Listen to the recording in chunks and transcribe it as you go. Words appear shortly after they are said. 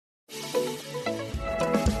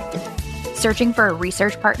Searching for a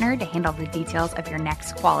research partner to handle the details of your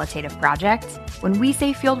next qualitative project? When we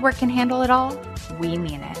say Fieldwork can handle it all, we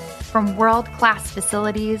mean it. From world-class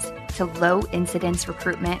facilities to low-incidence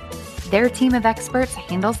recruitment, their team of experts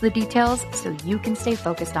handles the details so you can stay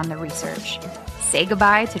focused on the research. Say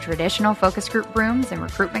goodbye to traditional focus group rooms and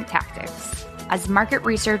recruitment tactics. As market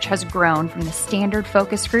research has grown from the standard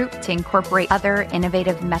focus group to incorporate other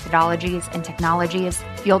innovative methodologies and technologies,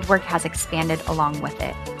 Fieldwork has expanded along with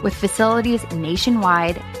it. With facilities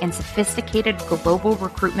nationwide and sophisticated global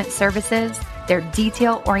recruitment services, their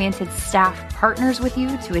detail-oriented staff partners with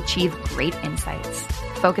you to achieve great insights.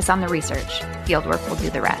 Focus on the research. Fieldwork will do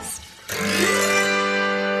the rest.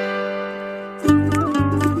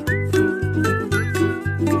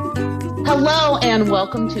 Hello and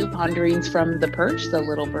welcome to Ponderings from the Perch, the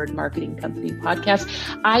Little Bird Marketing Company podcast.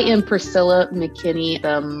 I am Priscilla McKinney,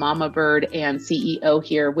 the Mama Bird and CEO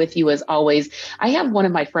here with you as always. I have one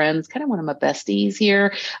of my friends, kind of one of my besties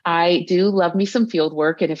here. I do love me some field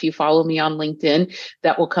work. And if you follow me on LinkedIn,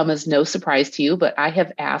 that will come as no surprise to you. But I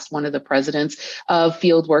have asked one of the presidents of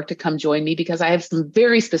Fieldwork to come join me because I have some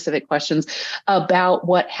very specific questions about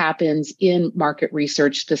what happens in market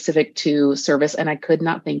research specific to service. And I could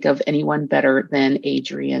not think of anyone better than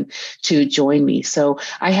Adrienne to join me. So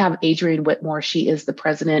I have Adrienne Whitmore. She is the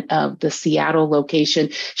president of the Seattle location.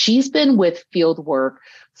 She's been with Fieldwork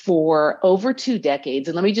for over 2 decades.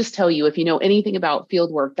 And let me just tell you, if you know anything about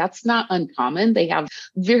Fieldwork, that's not uncommon. They have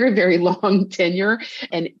very, very long tenure,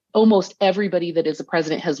 and almost everybody that is a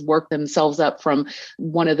president has worked themselves up from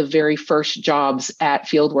one of the very first jobs at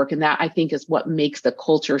Fieldwork. And that, I think, is what makes the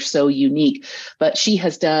culture so unique. But she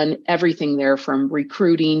has done everything there from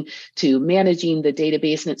recruiting to managing the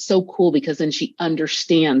database. And it's so cool because then she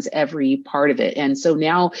understands every part of it. And so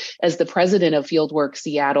now, as the president of Fieldwork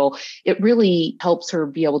Seattle, it really helps her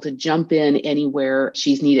be able to jump in anywhere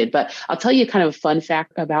she's needed. But I'll tell you kind of a fun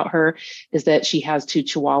fact about her is that she has 2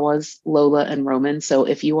 Chihuahuas, Lola and Roman. So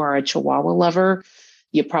if you are a Chihuahua lover,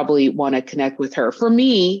 you probably want to connect with her. For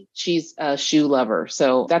me, she's a shoe lover.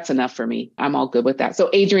 So that's enough for me. I'm all good with that. So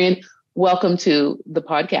Adrienne, welcome to the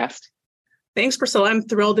podcast. Thanks, Priscilla. I'm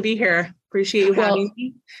thrilled to be here. Appreciate you having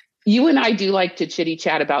me. You and I do like to chitty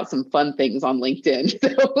chat about some fun things on LinkedIn.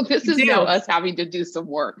 So this is now us having to do some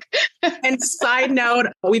work. And side note,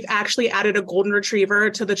 we've actually added a golden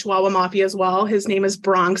retriever to the Chihuahua Mafia as well. His name is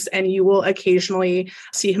Bronx, and you will occasionally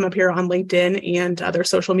see him appear on LinkedIn and other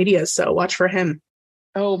social medias. So watch for him.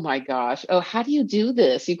 Oh my gosh. Oh, how do you do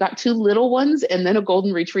this? You've got 2 little ones and then a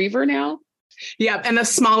golden retriever now? Yeah. And the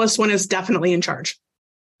smallest one is definitely in charge.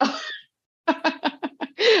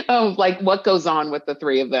 Oh, like what goes on with the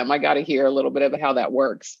 3 of them? I got to hear a little bit of how that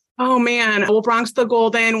works. Oh, man. Well, Bronx the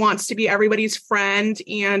Golden wants to be everybody's friend.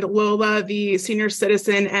 And Lola, the senior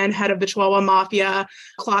citizen and head of the Chihuahua Mafia,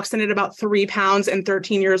 clocks in at about 3 pounds and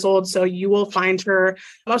 13 years old. So you will find her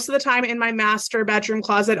most of the time in my master bedroom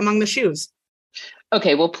closet among the shoes.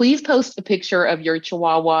 Okay, well, please post a picture of your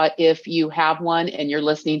Chihuahua if you have one and you're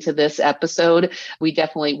listening to this episode. We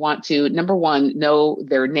definitely want to, number one, know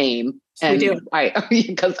their name. And we do.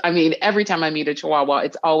 Because every time I meet a Chihuahua,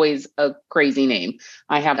 it's always a crazy name.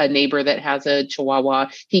 I have a neighbor that has a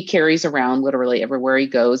Chihuahua. He carries around literally everywhere he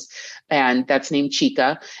goes, and that's named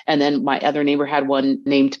Chica. And then my other neighbor had one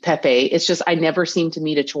named Pepe. It's just, I never seem to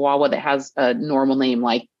meet a Chihuahua that has a normal name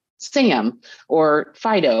like Sam or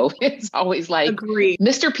Fido. It's always like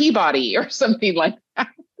Mr. Peabody or something like that.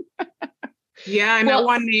 Yeah, I met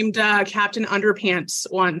one named Captain Underpants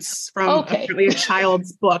once from a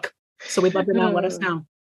child's book. So we'd love to know. Let us know.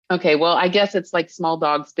 Okay, well, I guess it's like small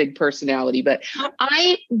dog's big personality, but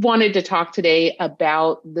I wanted to talk today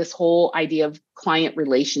about this whole idea of client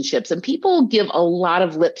relationships. And people give a lot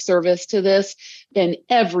of lip service to this in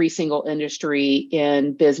every single industry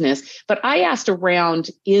in business. But I asked around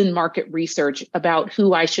in market research about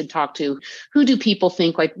who I should talk to. Who do people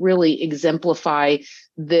think like really exemplify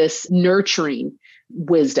this nurturing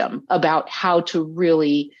wisdom about how to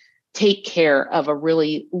really take care of a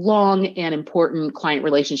really long and important client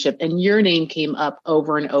relationship? And your name came up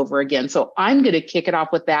over and over again. So I'm going to kick it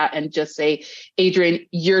off with that and just say, Adrienne,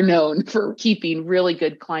 you're known for keeping really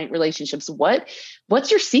good client relationships.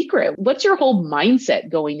 What's your secret? What's your whole mindset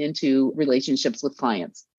going into relationships with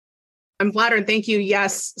clients? I'm flattered. Thank you.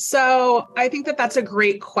 Yes. So I think that that's a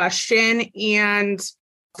great question. And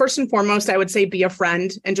First and foremost, I would say be a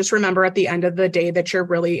friend and just remember at the end of the day that you're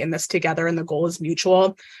really in this together and the goal is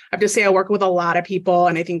mutual. I have to say I work with a lot of people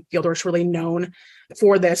and I think Fieldwork's really known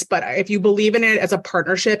for this, but if you believe in it as a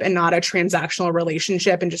partnership and not a transactional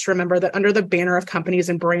relationship, and just remember that under the banner of companies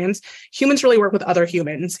and brands, humans really work with other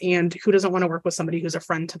humans, and who doesn't want to work with somebody who's a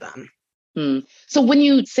friend to them? So when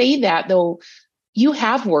you say that though, you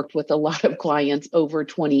have worked with a lot of clients over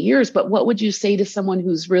 20 years, but what would you say to someone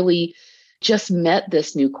who's really just met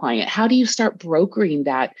this new client? How do you start brokering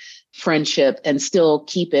that friendship and still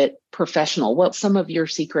keep it professional? What's some of your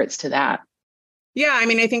secrets to that? Yeah, I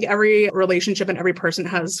mean, I think every relationship and every person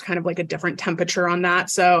has kind of like a different temperature on that.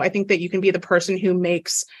 So I think that you can be the person who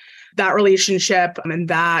makes that relationship and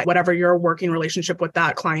that whatever your working relationship with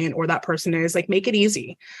that client or that person is, like, make it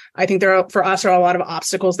easy. I think for us are a lot of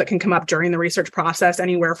obstacles that can come up during the research process,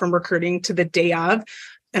 anywhere from recruiting to the day of.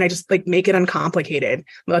 And I just make it uncomplicated.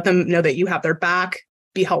 Let them know that you have their back.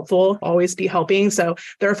 Be helpful, always be helping. So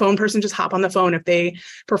if they're a phone person, just hop on the phone. If they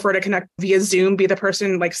prefer to connect via Zoom, be the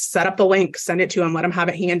person, set up the link, send it to them, let them have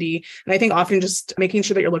it handy. And I think often just making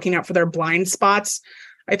sure that you're looking out for their blind spots.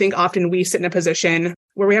 I think often we sit in a position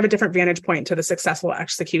where we have a different vantage point to the successful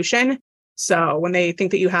execution. So when they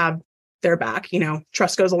think that you have their back,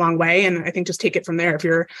 trust goes a long way. And I think just take it from there. If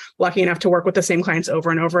you're lucky enough to work with the same clients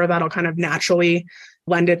over and over, that'll kind of naturally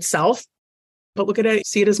lend itself. But look at it,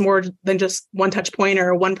 see it as more than just one touch point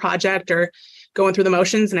or one project or going through the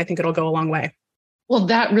motions. And I think it'll go a long way. Well,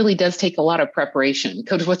 that really does take a lot of preparation,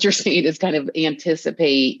 because what you're saying is kind of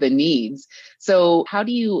anticipate the needs. So how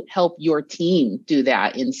do you help your team do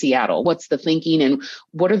that in Seattle? What's the thinking and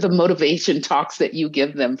what are the motivation talks that you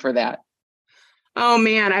give them for that? Oh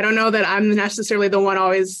man, I don't know that I'm necessarily the one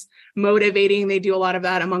always motivating. They do a lot of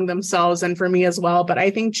that among themselves and for me as well. But I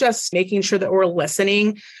think just making sure that we're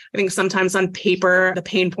listening. I think sometimes on paper, the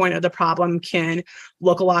pain point of the problem can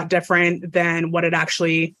look a lot different than what it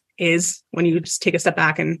actually is when you just take a step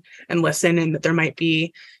back and listen, and that there might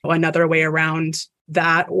be another way around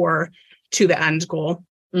that or to the end goal.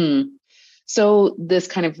 So this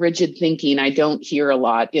kind of rigid thinking, I don't hear a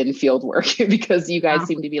lot in field work because you guys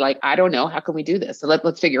seem to be like, I don't know, how can we do this? So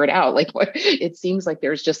let's figure it out. It seems like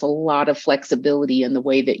there's just a lot of flexibility in the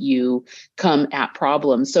way that you come at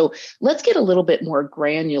problems. So let's get a little bit more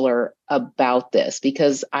granular about this,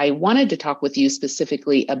 because I wanted to talk with you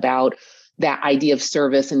specifically about that idea of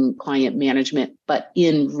service and client management, but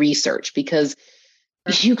in research, because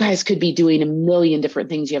you guys could be doing a million different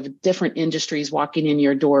things. You have different industries walking in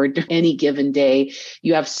your door any given day.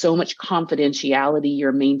 You have so much confidentiality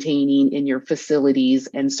you're maintaining in your facilities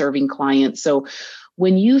and serving clients. So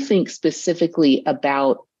when you think specifically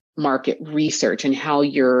about market research and how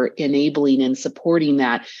you're enabling and supporting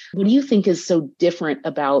that, what do you think is so different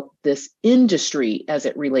about this industry as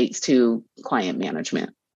it relates to client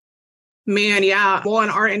management? Man, yeah. Well,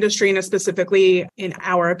 in our industry, and specifically in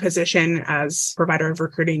our position as provider of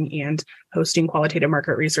recruiting and hosting qualitative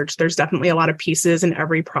market research, there's definitely a lot of pieces and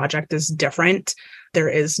every project is different. There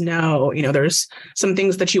is no, there's some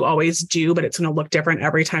things that you always do, but it's going to look different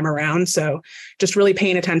every time around. So just really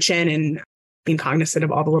paying attention and being cognizant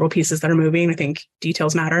of all the little pieces that are moving. I think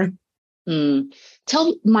details matter.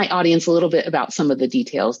 Tell my audience a little bit about some of the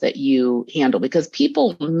details that you handle, because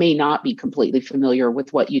people may not be completely familiar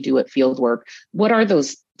with what you do at Fieldwork. What are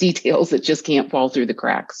those details that just can't fall through the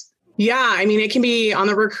cracks? Yeah, I mean, it can be on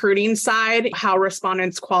the recruiting side, how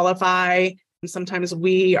respondents qualify. Sometimes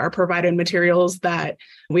we are provided materials that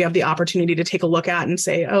we have the opportunity to take a look at and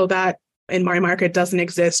say, oh, that in my market doesn't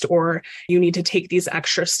exist, or you need to take these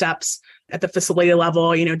extra steps at the facility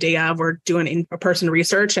level, day of, or doing in-person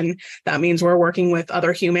research. And that means we're working with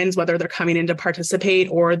other humans, whether they're coming in to participate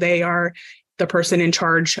or they are the person in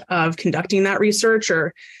charge of conducting that research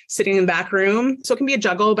or sitting in the back room. So it can be a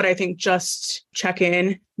juggle, but I think just check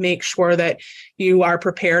in, make sure that you are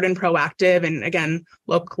prepared and proactive. And again,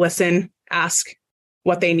 look, listen, ask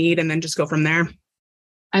what they need, and then just go from there.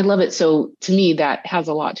 I love it. So to me, that has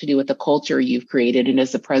a lot to do with the culture you've created. And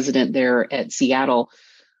as the president there at Seattle,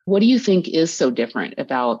 what do you think is so different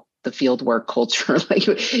about the Fieldwork culture?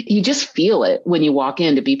 You just feel it when you walk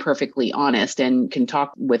in, to be perfectly honest, and can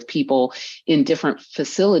talk with people in different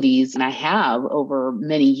facilities. And I have over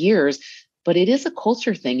many years, but it is a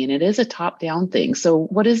culture thing and it is a top-down thing. So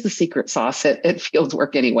what is the secret sauce at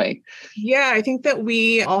Fieldwork anyway? Yeah, I think that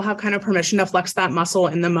we all have kind of permission to flex that muscle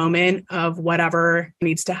in the moment of whatever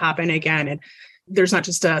needs to happen. Again, there's not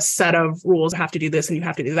just a set of rules, you have to do this and you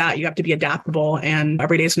have to do that. You have to be adaptable, and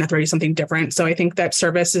every day is going to throw you something different. So I think that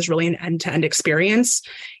service is really an end-to-end experience,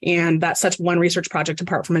 and that sets one research project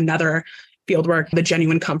apart from another, Fieldwork, the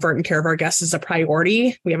genuine comfort and care of our guests is a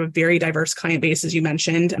priority. We have a very diverse client base, as you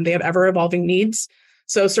mentioned, and they have ever evolving needs.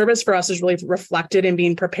 So service for us is really reflected in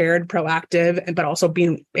being prepared, proactive, but also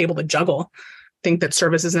being able to juggle. I think that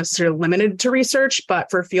service is necessarily limited to research,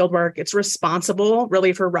 but for Fieldwork, it's responsible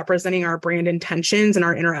really for representing our brand intentions and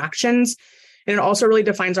our interactions. And it also really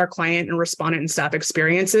defines our client and respondent and staff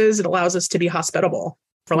experiences. It allows us to be hospitable,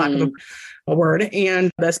 for lack of a word,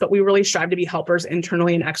 but we really strive to be helpers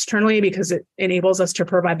internally and externally because it enables us to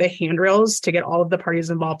provide the handrails to get all of the parties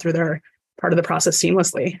involved through their part of the process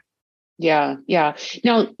seamlessly. Yeah. Yeah.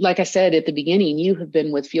 Now, like I said at the beginning, you have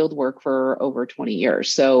been with Fieldwork for over 20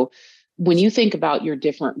 years. So when you think about your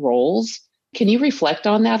different roles, can you reflect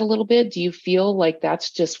on that a little bit? Do you feel like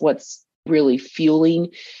that's just what's really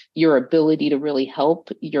fueling your ability to really help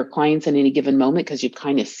your clients in any given moment because you've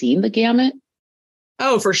kind of seen the gamut?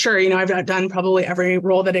 Oh, for sure. I've done probably every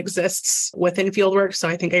role that exists within Fieldwork. So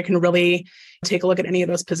I think I can really take a look at any of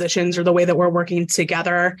those positions or the way that we're working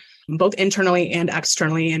together, both internally and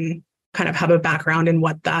externally, and kind of have a background in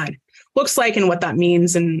what that looks like and what that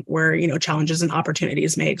means and where, challenges and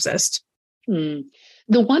opportunities may exist. The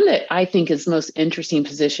one that I think is the most interesting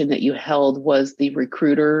position that you held was the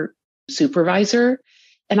recruiter supervisor.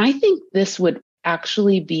 And I think this would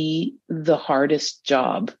actually be the hardest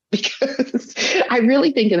job because I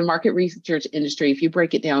really think in the market research industry, if you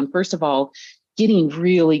break it down, first of all, getting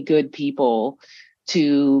really good people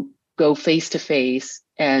to go face to face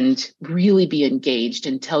and really be engaged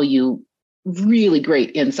and tell you really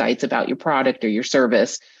great insights about your product or your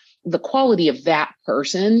service, the quality of that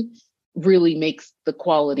person really makes the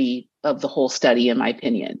quality of the whole study, in my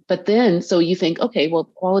opinion. But then, so you think, okay, well,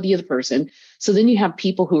 the quality of the person. So then you have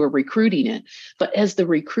people who are recruiting it. But as the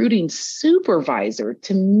recruiting supervisor,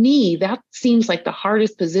 to me, that seems like the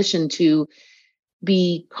hardest position to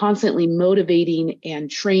be constantly motivating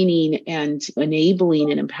and training and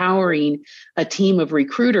enabling and empowering a team of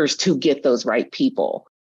recruiters to get those right people.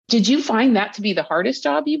 Did you find that to be the hardest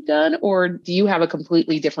job you've done, or do you have a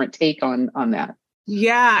completely different take on that?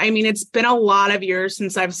 Yeah, it's been a lot of years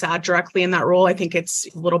since I've sat directly in that role. I think it's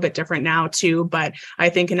a little bit different now too, but I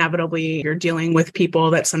think inevitably you're dealing with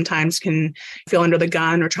people that sometimes can feel under the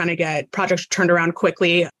gun or trying to get projects turned around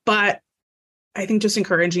quickly. But I think just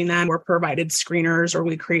encouraging them. We're provided screeners or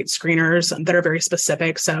we create screeners that are very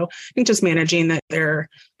specific. So I think just managing that they're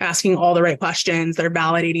asking all the right questions, they're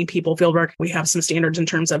validating people. Fieldwork, we have some standards in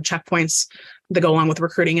terms of checkpoints that go along with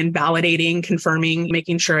recruiting and validating, confirming,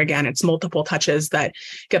 making sure, again, it's multiple touches that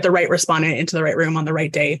get the right respondent into the right room on the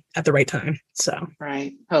right day at the right time. So,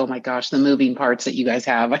 right. Oh my gosh, the moving parts that you guys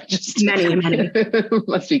have. Many.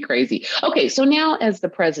 Must be crazy. Okay. So now as the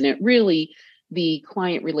president, really, the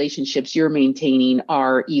client relationships you're maintaining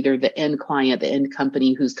are either the end client, the end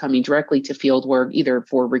company who's coming directly to Fieldwork, either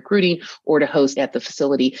for recruiting or to host at the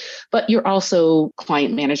facility. But you're also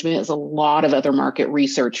client management as a lot of other market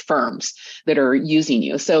research firms that are using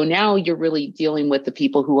you. So now you're really dealing with the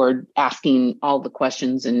people who are asking all the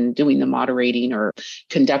questions and doing the moderating or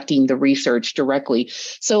conducting the research directly.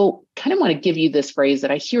 So kind of want to give you this phrase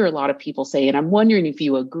that I hear a lot of people say, and I'm wondering if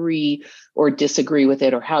you agree or disagree with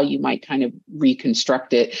it or how you might kind of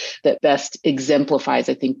reconstruct it that best exemplifies,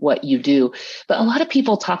 I think, what you do. But a lot of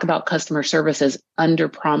people talk about customer service as under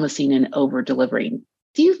promising and over delivering.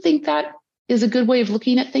 Do you think that is a good way of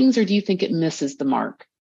looking at things, or do you think it misses the mark?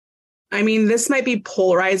 This might be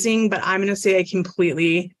polarizing, but I'm going to say I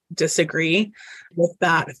completely disagree with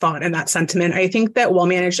that thought and that sentiment. I think that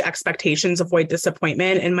well-managed expectations avoid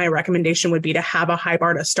disappointment. And my recommendation would be to have a high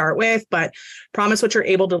bar to start with, but promise what you're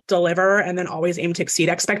able to deliver and then always aim to exceed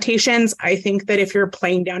expectations. I think that if you're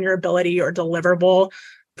playing down your ability or deliverable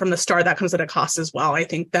from the start, that comes at a cost as well. I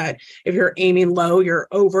think that if you're aiming low, your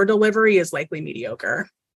over delivery is likely mediocre.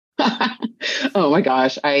 Oh my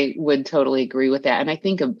gosh, I would totally agree with that. And I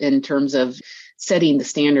think in terms of setting the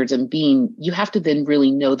standards and you have to then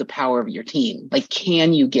really know the power of your team. Like,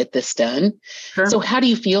 can you get this done? Sure. So how do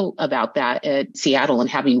you feel about that at Seattle and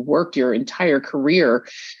having worked your entire career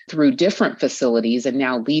through different facilities and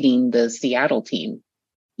now leading the Seattle team?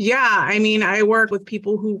 Yeah, I work with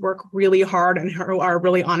people who work really hard and who are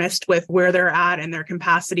really honest with where they're at and their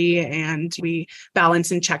capacity. And we balance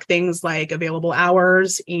and check things like available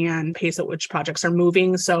hours and pace at which projects are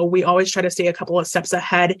moving. So we always try to stay a couple of steps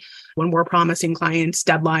ahead when we're promising clients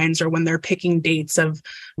deadlines or when they're picking dates of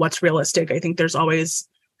what's realistic. I think there's always,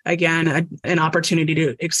 again, an opportunity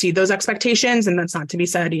to exceed those expectations. And that's not to be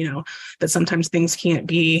said, that sometimes things can't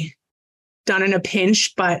be done in a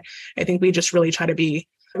pinch, but I think we just really try to be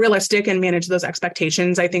realistic and manage those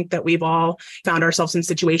expectations. I think that we've all found ourselves in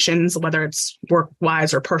situations, whether it's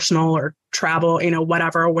work-wise or personal or travel,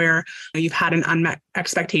 whatever, where you've had an unmet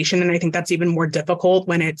expectation. And I think that's even more difficult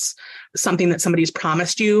when it's something that somebody's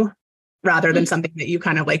promised you rather than something that you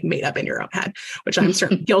kind of like made up in your own head, which I'm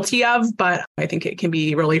certainly guilty of. But I think it can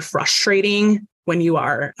be really frustrating when you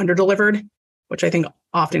are underdelivered, which I think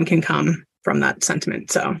often can come from that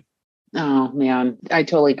sentiment. So, oh man, I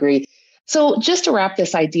totally agree. So just to wrap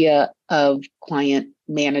this idea of client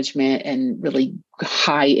management and really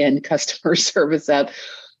high-end customer service up,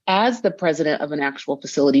 as the president of an actual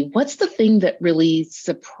facility, what's the thing that really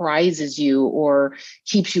surprises you or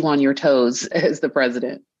keeps you on your toes as the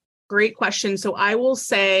president? Great question. So I will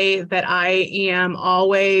say that I am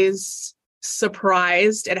always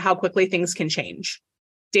surprised at how quickly things can change.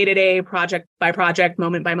 Day to day, project by project,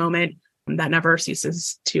 moment by moment. That never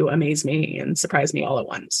ceases to amaze me and surprise me all at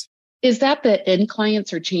once. Is that the end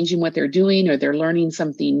clients are changing what they're doing, or they're learning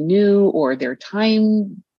something new, or their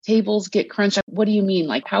timetables get crunched? What do you mean?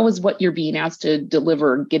 Like, how is what you're being asked to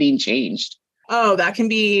deliver getting changed? Oh, that can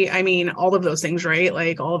be, all of those things, right?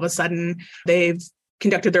 Like all of a sudden they've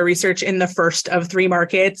conducted their research in the first of 3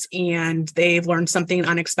 markets and they've learned something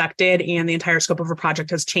unexpected and the entire scope of a project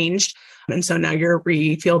has changed. And so now you're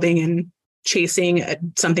refielding and chasing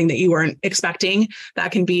something that you weren't expecting.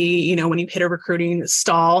 That can be, when you hit a recruiting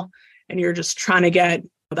stall and you're just trying to get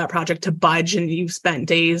that project to budge and you've spent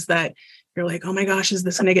days that you're like, oh my gosh, is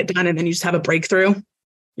this going to get done? And then you just have a breakthrough.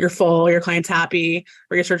 You're full, your client's happy,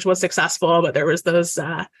 research was successful, but there was those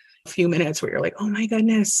few minutes where you're like, oh my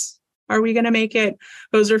goodness, are we going to make it?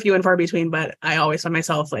 Those are few and far between, but I always find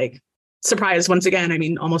myself like surprised once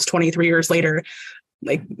again. Almost 23 years later,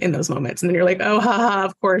 like in those moments. And then you're like, oh, haha,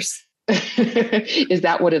 of course. Is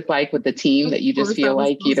that what it's like with the team, that you just feel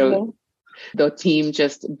like, the team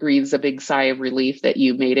just breathes a big sigh of relief that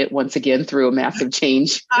you made it once again through a massive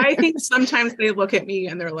change? I think sometimes they look at me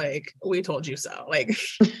and they're like, we told you so. Like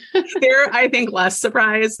they're, I think, less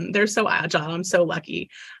surprised. They're so agile. I'm so lucky.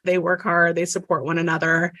 They work hard. They support one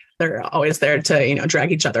another. They're always there to,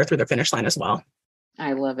 drag each other through the finish line as well.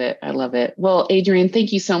 I love it. I love it. Well, Adrienne,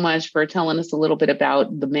 thank you so much for telling us a little bit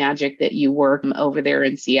about the magic that you work over there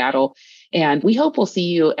in Seattle. And we hope we'll see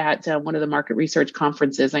you at one of the market research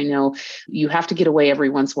conferences. I know you have to get away every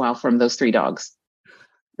once in a while from those 3 dogs.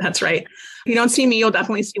 That's right. If you don't see me, you'll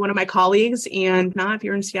definitely see one of my colleagues. And if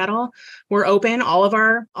you're in Seattle, we're open. All of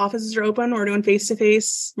our offices are open. We're doing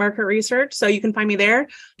face-to-face market research. So you can find me there.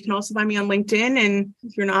 You can also find me on LinkedIn. And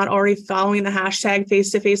if you're not already following the hashtag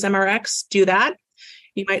face-to-face MRX, do that.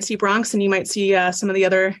 You might see Bronx and you might see some of the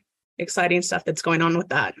other exciting stuff that's going on with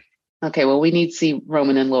that. Okay, well, we need to see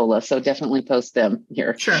Roman and Lola, so definitely post them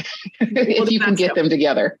here. Sure. If you can get them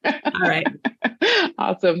together. All right.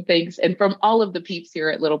 Awesome. Thanks. And from all of the peeps here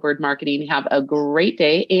at Little Bird Marketing, have a great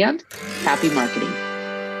day and happy marketing.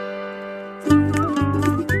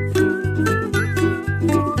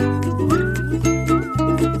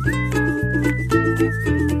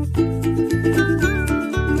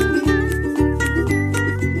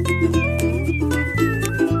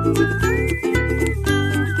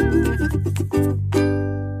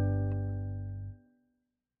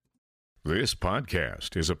 This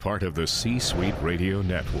podcast is a part of the C-Suite Radio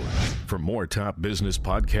Network. For more top business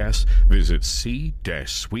podcasts, visit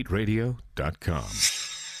c-suiteradio.com.